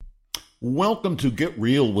Welcome to Get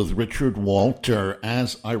Real with Richard Walter.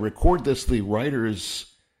 As I record this, the writers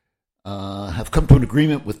have come to an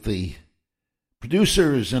agreement with the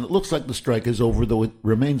producers, and it looks like the strike is over, though it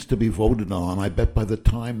remains to be voted on. I bet by the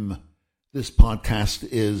time this podcast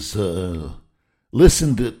is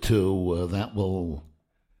listened to, that will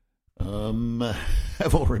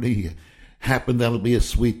have already happened. That'll be a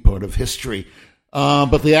sweet part of history.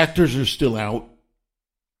 But the actors are still out.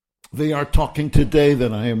 They are talking today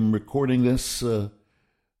that I am recording this. The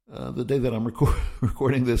day that I'm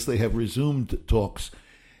recording this, they have resumed talks.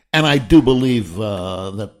 And I do believe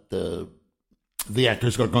that the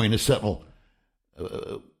actors are going to settle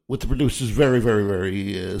with the producers very, very,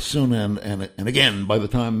 very soon. And again, by the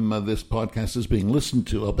time this podcast is being listened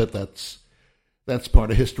to, I'll bet that's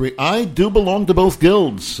part of history. I do belong to both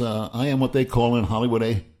guilds. I am what they call in Hollywood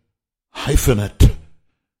a hyphenate.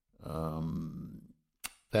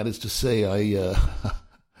 That is to say,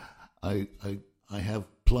 I have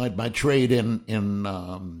plied my trade in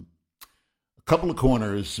a couple of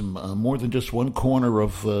corners, more than just one corner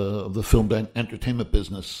of the film entertainment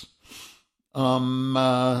business. So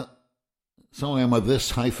I am a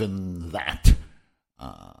this hyphen that,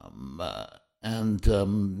 and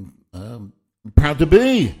proud to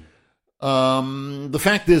be. The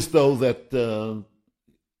fact is, though, that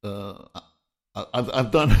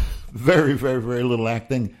I've done very, very, very little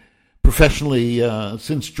acting professionally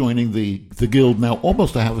since joining the guild now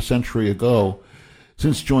almost a half a century ago.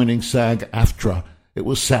 Since joining SAG-AFTRA, it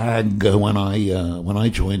was SAG when I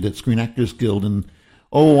joined it, Screen Actors Guild, and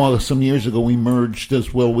some years ago we merged,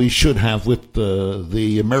 as well we should have, with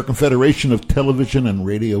the American Federation of Television and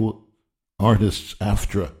Radio Artists,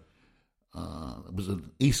 AFTRA. It was an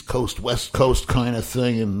East Coast, West Coast kind of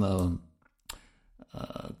thing, and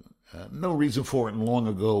no reason for it. And long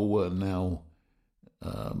ago now,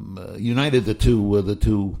 united the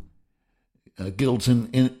two guilds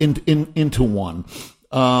into one.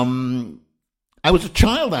 I was a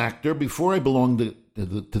child actor before I belonged to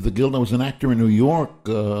the guild. I was an actor in New York.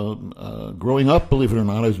 Growing up, believe it or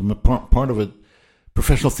not, I was part of a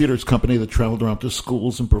professional theaters company that traveled around to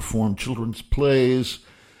schools and performed children's plays.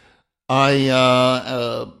 I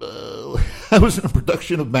was in a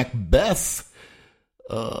production of Macbeth.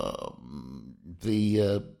 I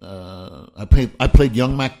played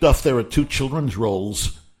young Macduff. There are two children's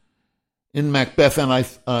roles in Macbeth, and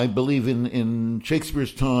I believe in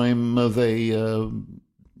Shakespeare's time they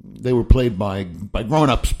were played by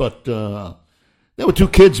grown-ups, but there were two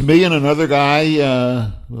kids, me and another guy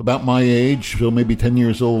about my age, so maybe 10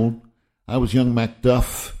 years old. I was young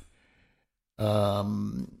Macduff,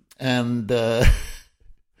 and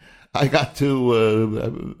I got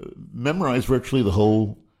to memorize virtually the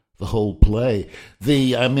whole play.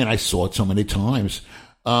 I saw it so many times.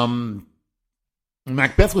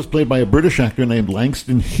 Macbeth was played by a British actor named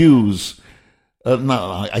Langston Hughes.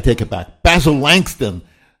 No, I take it back. Basil Langston,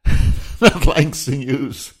 not Langston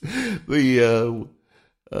Hughes. The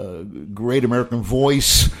great American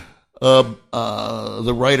voice,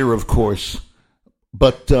 the writer, of course,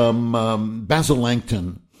 but Basil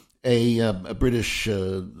Langton, a British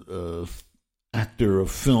actor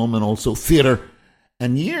of film and also theater.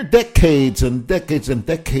 And decades and decades and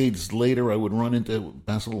decades later, I would run into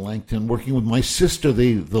Basil Langton working with my sister,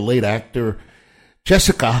 the late actor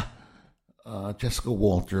Jessica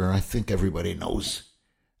Walter. I think everybody knows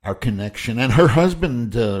our connection. And her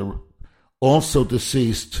husband, also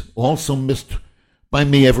deceased, also missed by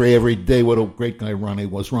me every day. What a great guy Ronnie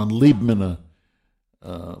was. Ron Liebman,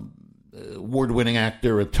 award-winning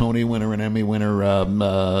actor, a Tony winner, an Emmy winner,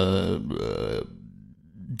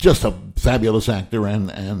 just a fabulous actor and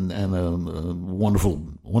a wonderful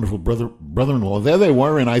brother-in-law. There they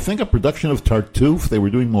were, and I think a production of Tartuffe. They were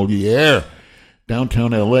doing Moliere,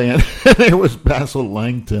 downtown L.A., and there was Basil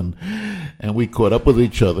Langton, and we caught up with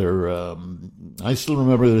each other. I still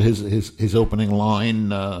remember his opening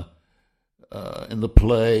line in the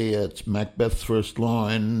play. It's Macbeth's first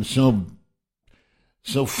line.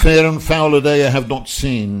 So fair and foul a day I have not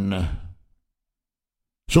seen.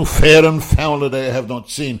 So fair and foul a day I have not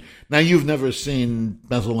seen. Now, you've never seen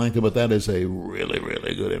Basil Langton, but that is a really,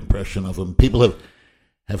 really good impression of him. People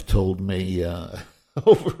have told me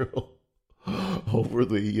over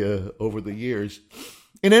the years.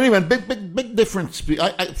 In any event, big difference. Big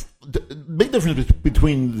difference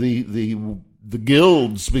between the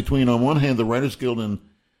guilds. Between, on one hand, the Writers Guild and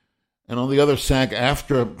on the other,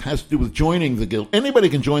 SAG-AFTRA, has to do with joining the guild. Anybody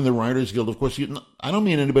can join the Writers Guild, of course. I don't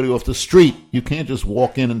mean anybody off the street. You can't just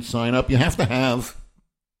walk in and sign up. You have to have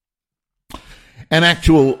an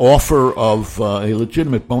actual offer of a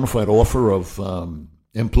legitimate, bona fide offer of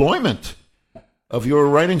employment. of your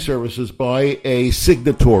writing services by a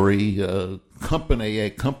signatory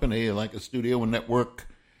company, like a studio and network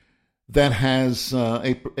that has an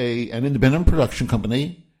independent production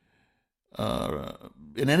company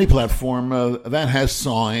in any platform that has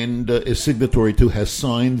signed, is signatory to, has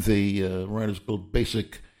signed the Writers Guild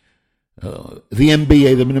Basic, the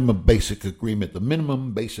MBA, the Minimum Basic Agreement,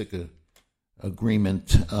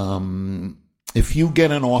 agreement. If you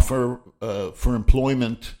get an offer for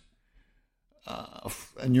employment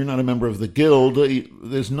and you're not a member of the guild,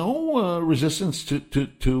 there's no resistance to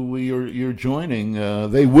your joining.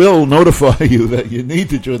 They will notify you that you need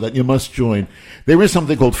to join, that you must join. There is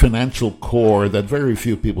something called financial core that very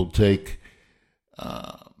few people take.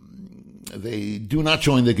 They do not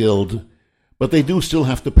join the guild, but they do still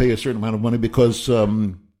have to pay a certain amount of money because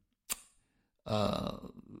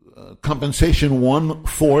compensation won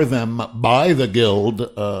for them by the guild,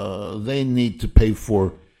 they need to pay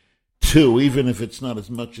for too, even if it's not as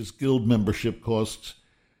much as guild membership costs.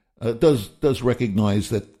 Does recognize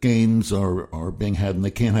that gains are being had, and they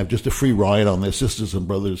can't have just a free ride on their sisters and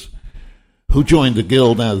brothers who joined the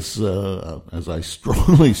guild, as I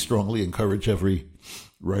strongly encourage every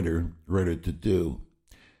writer to do.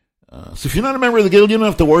 So if you're not a member of the guild, you don't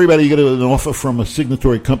have to worry about it. You get an offer from a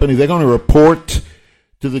signatory company. They're going to report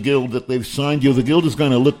to the guild that they've signed you. The guild is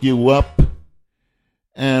going to look you up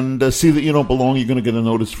and see that you don't belong. You're going to get a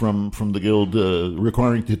notice from the guild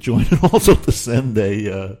requiring to join, and also to send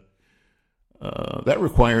a that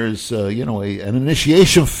requires an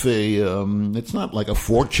initiation fee. It's not like a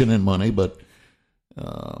fortune in money, but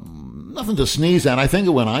nothing to sneeze at. I think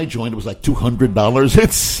when I joined, it was like $200.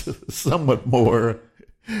 It's somewhat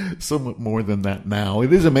more than that now.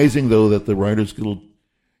 It is amazing, though, that the Writers Guild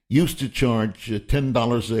used to charge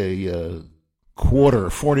 $10 a quarter,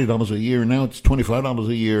 $40 a year. Now it's $25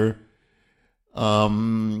 a year.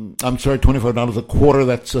 I'm sorry, $25 a quarter.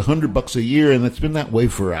 That's $100 a year, and it's been that way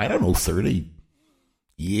for, 30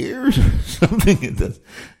 years or something. It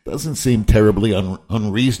doesn't seem terribly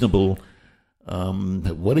unreasonable.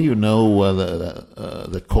 What do you know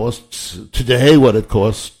that costs today what it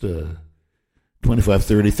cost 25,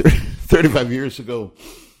 30, 35 years ago?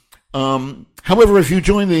 However, if you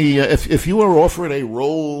join if you are offered a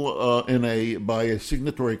role by a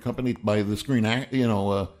signatory company, by the Screen Act,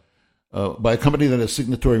 by a company that is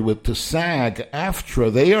signatory to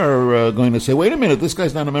SAG-AFTRA, they are going to say, "Wait a minute, this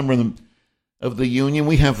guy's not a member of the union.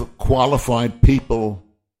 We have qualified people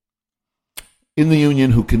in the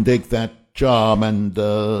union who can take that job, and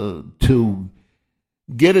to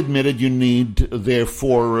get admitted, you need,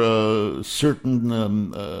 therefore, certain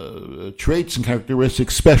traits and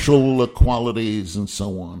characteristics, special qualities, and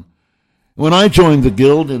so on." When I joined the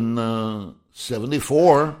guild in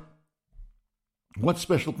 1974, what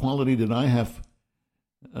special quality did I have?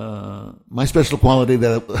 My special quality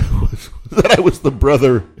that I was the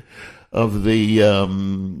brother of the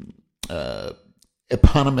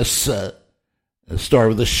eponymous star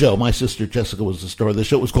of the show. My sister Jessica was the star of the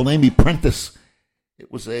show. It was called Amy Prentice.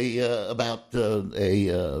 It was about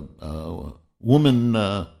a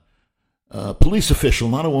woman police official,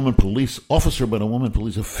 not a woman police officer, but a woman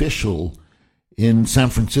police official in San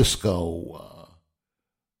Francisco.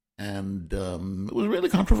 And it was really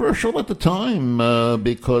controversial at the time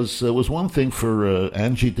because it was one thing for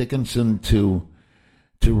Angie Dickinson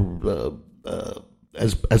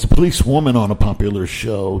as a policewoman on a popular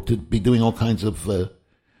show, to be doing all kinds of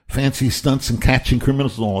fancy stunts and catching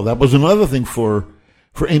criminals and all. That was another thing for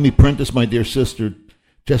Amy Prentice, my dear sister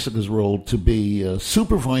Jessica's role, to be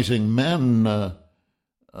supervising men,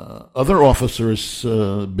 other officers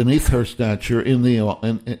beneath her stature in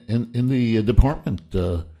the department,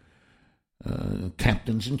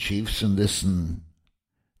 captains and chiefs and this and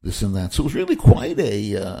that. So it was really quite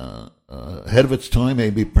a ahead of its time,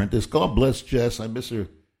 Amy Prentice. God bless Jess. I miss her.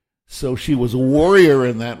 So she was a warrior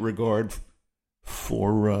in that regard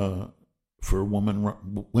for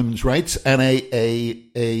women's rights and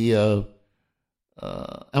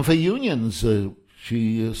and for unions.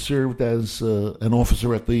 She served as an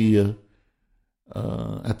officer at the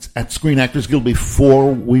at Screen Actors Guild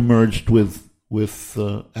before we merged with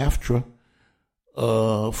AFTRA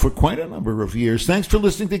for quite a number of years. Thanks for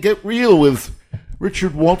listening to Get Real with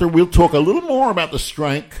Richard Walter. We'll talk a little more about the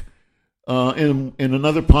strike in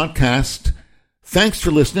another podcast. Thanks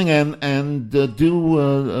for listening, and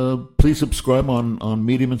do please subscribe on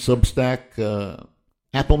Medium and Substack,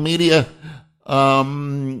 Apple Media,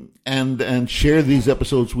 and share these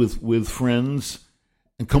episodes with friends.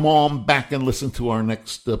 And come on back and listen to our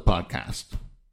next podcast.